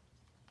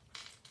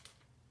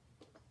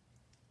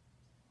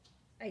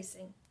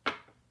icing.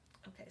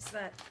 Okay, so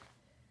that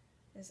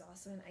is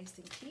also an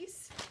icing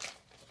piece.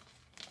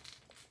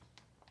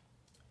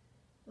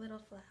 Little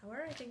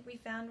flower. I think we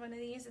found one of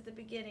these at the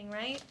beginning,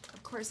 right?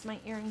 Of course, my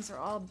earrings are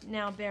all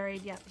now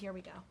buried. Yep, here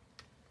we go.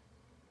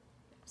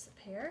 There's a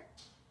pair.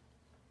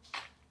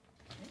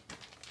 Okay.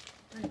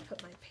 I'm going to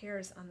put my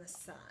pairs on the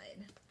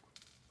side.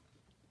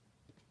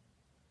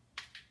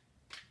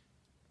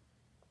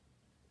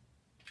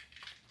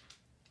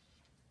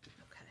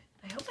 Okay.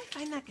 I hope I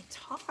find that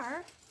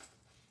guitar.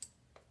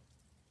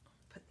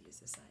 Put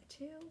these aside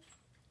too.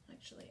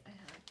 Actually, I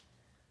have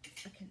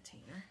a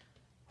container.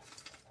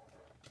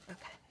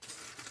 Okay.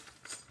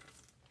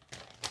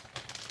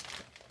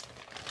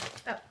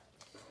 Oh,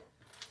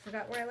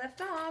 forgot where I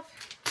left off.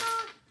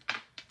 Ah.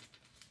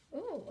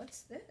 Ooh,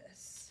 what's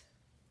this?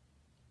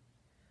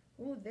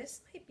 Ooh,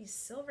 this might be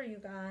silver, you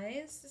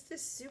guys. This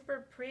is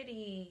super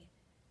pretty.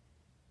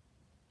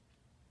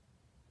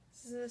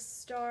 This is a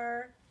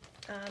star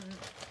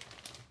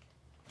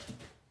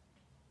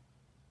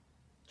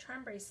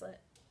charm bracelet,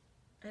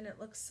 and it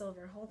looks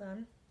silver. Hold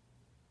on.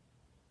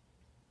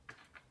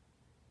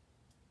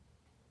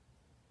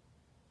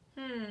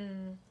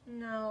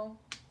 No.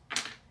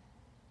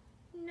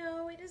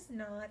 No, it is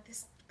not.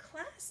 This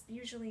clasp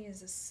usually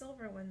is a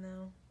silver one,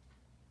 though.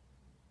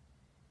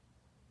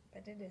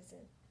 But it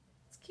isn't.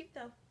 It's cute,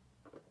 though.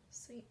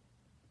 Sweet.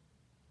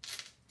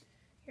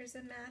 Here's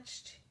a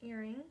matched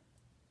earring.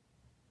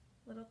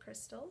 Little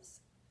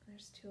crystals.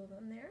 There's 2 of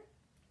them there.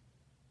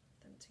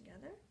 Put them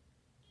together.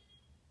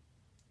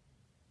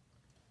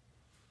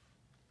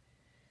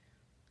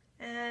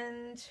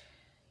 And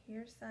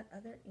here's that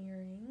other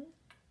earring.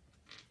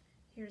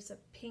 Here's a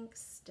pink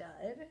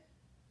stud.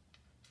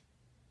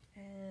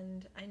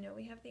 And I know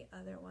we have the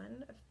other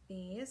one of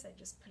these. I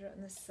just put it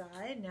on the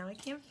side. Now I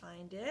can't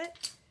find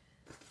it.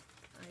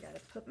 I gotta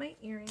put my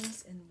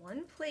earrings in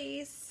one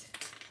place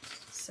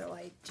so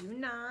I do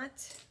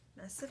not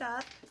mess it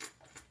up.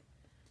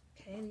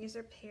 Okay, these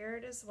are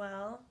paired as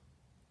well.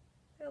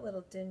 They're a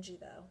little dingy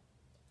though,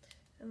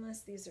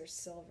 unless these are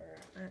silver,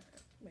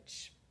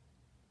 which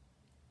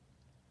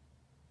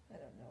I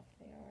don't know if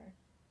they are.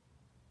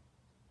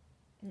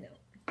 No.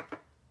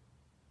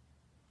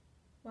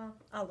 Well,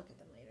 I'll look at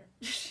them later.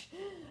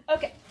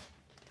 Okay.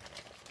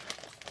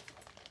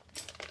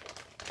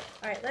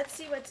 All right, let's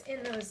see what's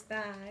in those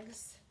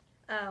bags.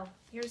 Oh,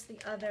 here's the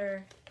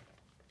other.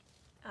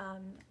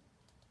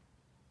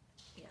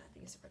 Yeah,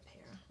 these are a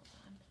pair. Hold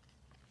on.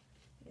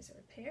 These are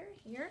a pair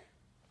here.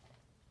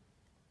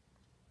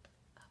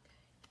 Okay.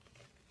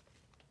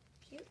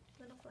 Cute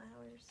little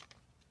flowers.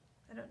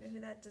 I don't know who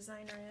that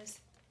designer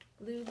is.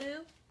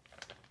 Lulu.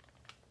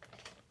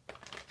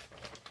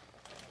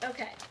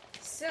 Okay,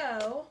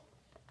 so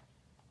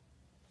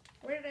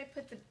where did I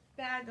put the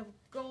bag of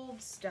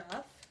gold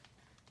stuff?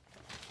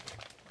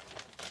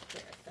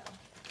 There it fell.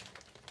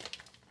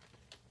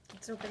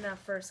 Let's open that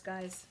first,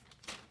 guys.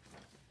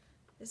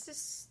 This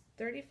is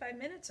 35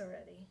 minutes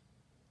already.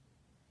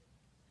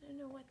 I don't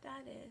know what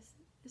that is.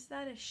 Is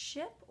that a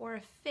ship or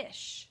a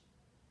fish?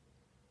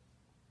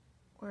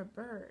 Or a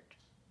bird?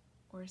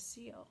 Or a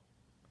seal?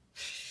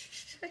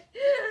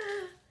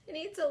 I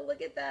need to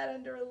look at that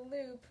under a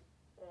loop.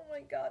 Oh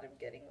my God, I'm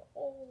getting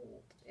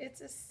old.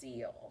 It's a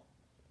seal.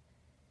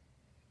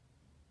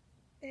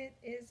 It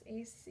is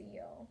a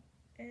seal.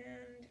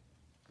 And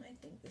I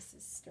think this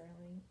is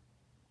sterling.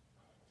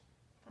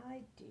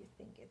 I do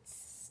think it's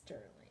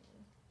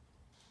sterling.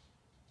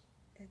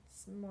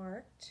 It's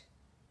marked.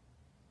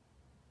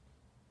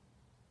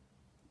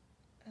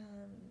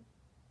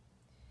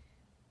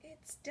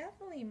 It's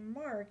definitely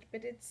marked,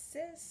 but it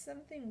says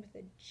something with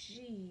a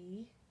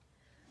G.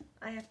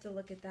 I have to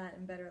look at that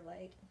in better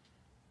light.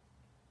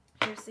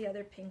 Here's the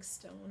other pink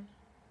stone.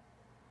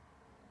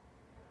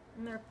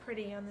 And they're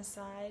pretty on the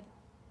side.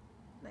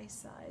 Nice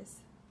size.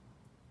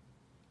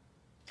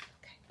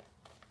 Okay.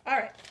 All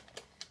right.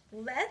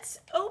 Let's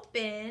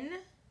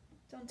open.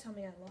 Don't tell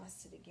me I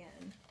lost it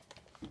again.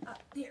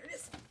 Here it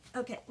is.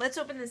 Okay, let's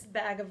open this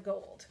bag of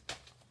gold.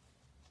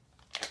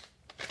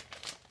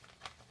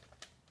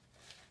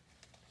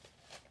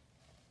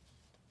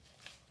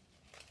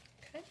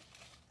 Okay.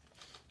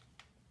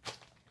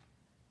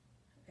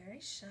 Very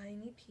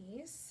shiny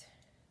piece.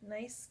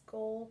 Nice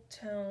gold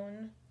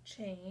tone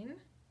chain.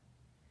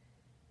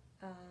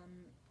 I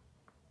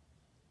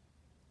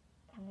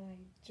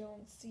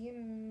don't see a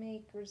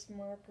maker's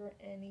mark or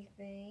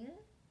anything.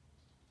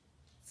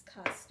 It's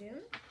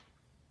costume.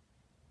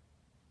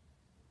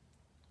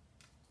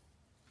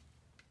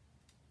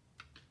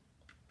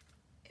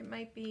 It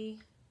might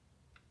be,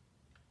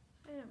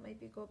 I don't know, it might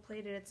be gold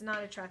plated. It's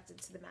not attracted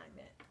to the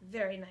magnet.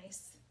 Very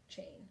nice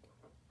chain.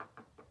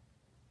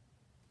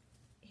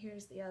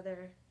 Here's the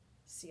other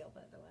seal,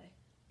 by the way.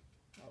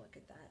 I'll look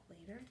at that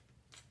later.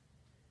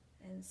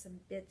 And some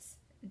bits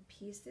and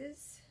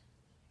pieces.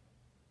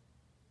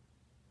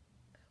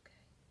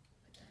 Okay,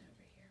 put that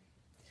over here.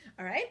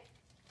 All right.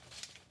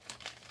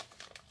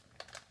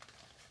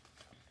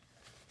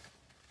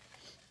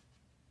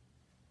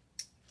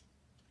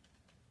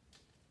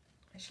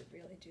 I should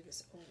really do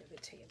this over the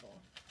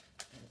table.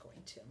 I'm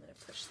going to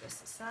push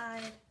this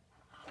aside.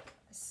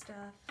 This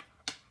stuff.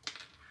 I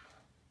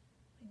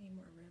need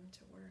more room to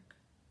work.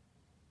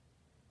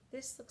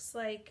 This looks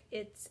like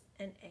it's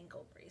an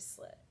ankle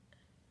bracelet.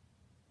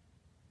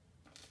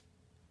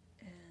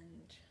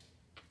 And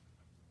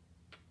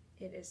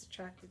it is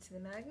attracted to the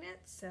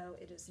magnet, so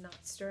it is not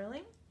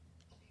sterling.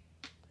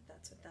 But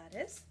that's what that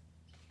is.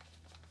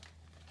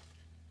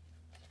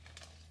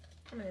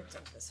 I'm going to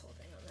dump this whole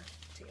thing on the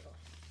table.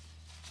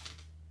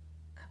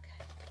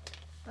 Okay.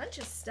 Bunch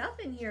of stuff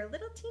in here,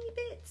 little teeny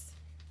bits.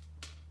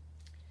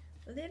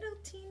 Little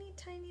teeny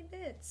tiny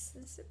bits.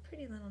 This is a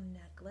pretty little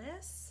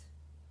necklace.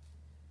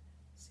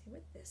 Let's see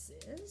what this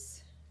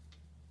is.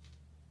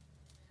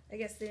 I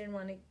guess they didn't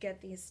want to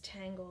get these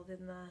tangled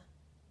in the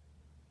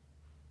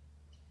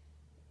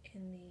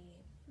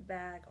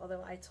bag,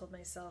 although I told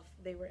myself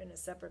they were in a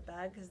separate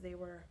bag because they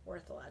were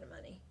worth a lot of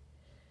money.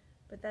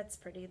 But that's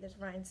pretty. There's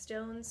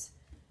rhinestones.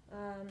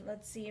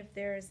 Let's see if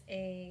there's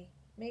a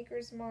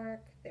maker's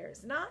mark.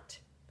 There's not,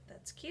 but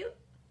that's cute.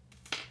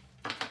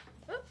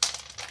 Oops.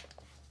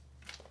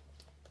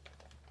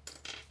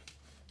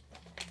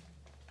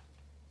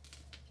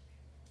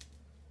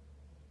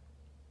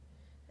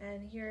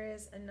 And here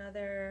is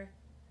another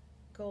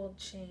gold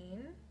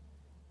chain.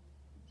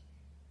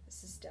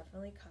 This is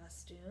definitely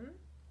costume.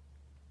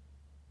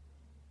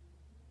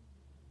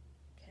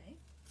 Okay.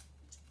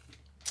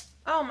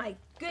 Oh my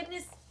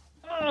goodness.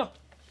 Oh,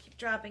 keep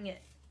dropping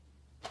it.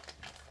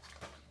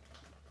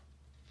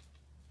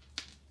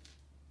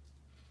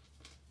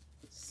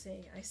 Let's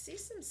see. I see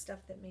some stuff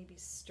that may be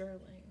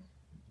sterling.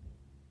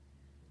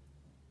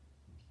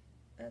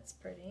 That's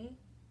pretty.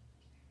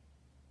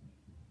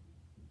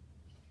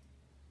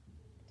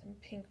 Some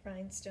pink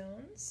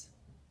rhinestones.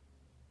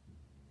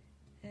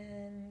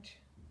 And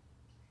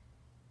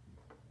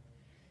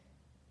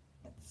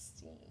let's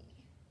see.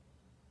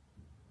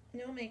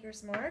 No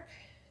maker's mark.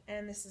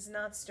 And this is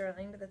not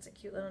sterling, but that's a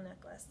cute little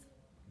necklace.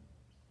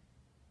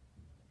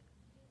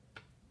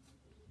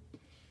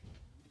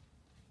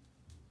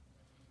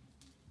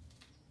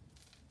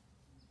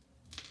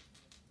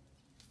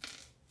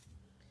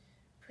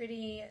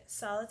 Pretty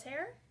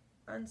solitaire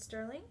on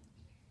sterling.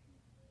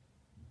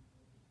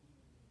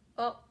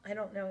 Oh, I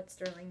don't know it's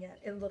sterling yet.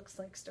 It looks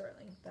like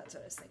sterling. That's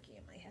what I was thinking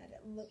in my head.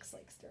 It looks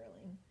like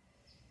sterling.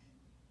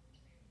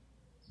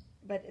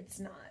 But it's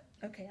not.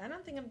 Okay, I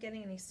don't think I'm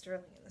getting any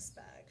sterling in this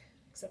bag,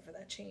 except for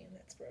that chain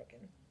that's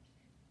broken.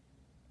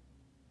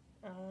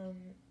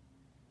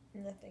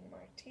 Nothing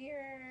marked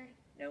here.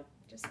 Nope,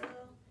 just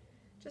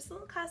a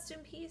little costume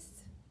piece.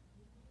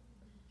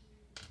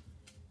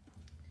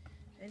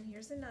 And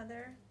here's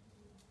another.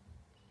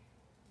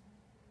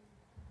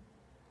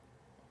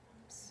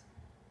 Oops.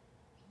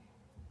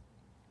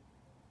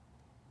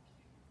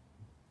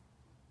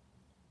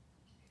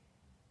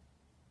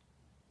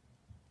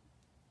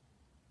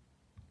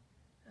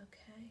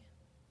 Okay.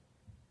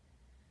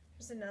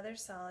 Here's another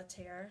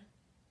solitaire.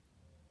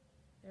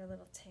 They're a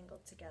little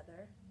tangled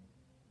together.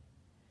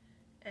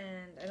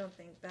 And I don't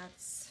think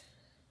that's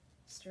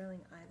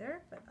sterling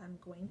either, but I'm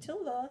going to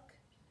look.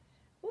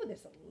 Oh,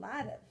 there's a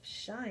lot of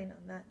shine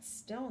on that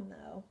stone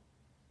though.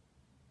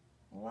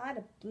 A lot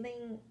of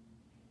bling,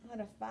 a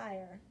lot of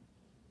fire.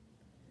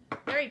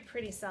 Very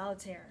pretty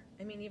solitaire.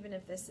 I mean, even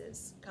if this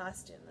is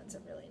costume, that's a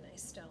really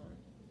nice stone.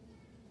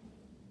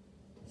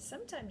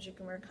 Sometimes you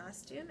can wear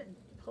costume and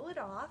pull it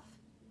off,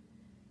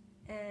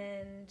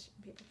 and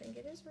people think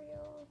it is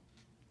real.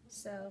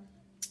 So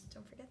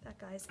don't forget that,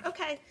 guys.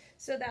 Okay,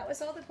 so that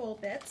was all the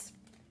gold bits.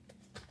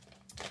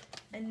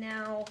 And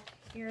now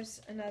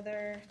here's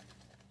another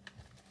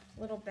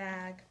little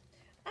bag.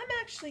 I'm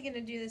actually going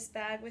to do this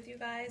bag with you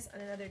guys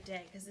on another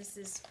day because this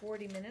is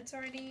 40 minutes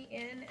already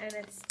in, and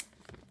it's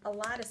a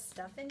lot of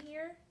stuff in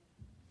here.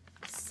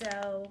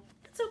 So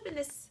let's open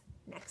this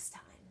next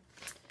time.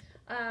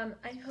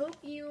 I hope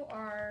you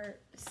are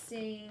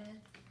staying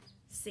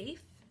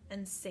safe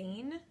and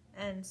sane.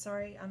 And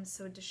sorry I'm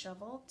so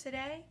disheveled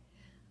today.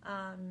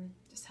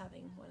 Just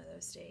having one of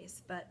those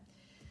days. But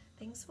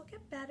things will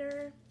get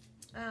better.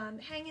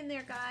 Hang in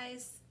there,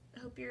 guys. I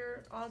hope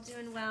you're all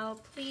doing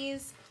well.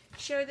 Please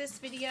share this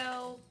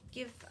video.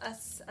 Give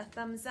us a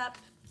thumbs up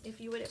if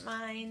you wouldn't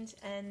mind.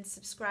 And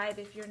subscribe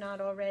if you're not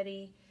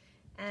already.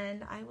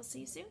 And I will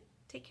see you soon.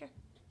 Take care.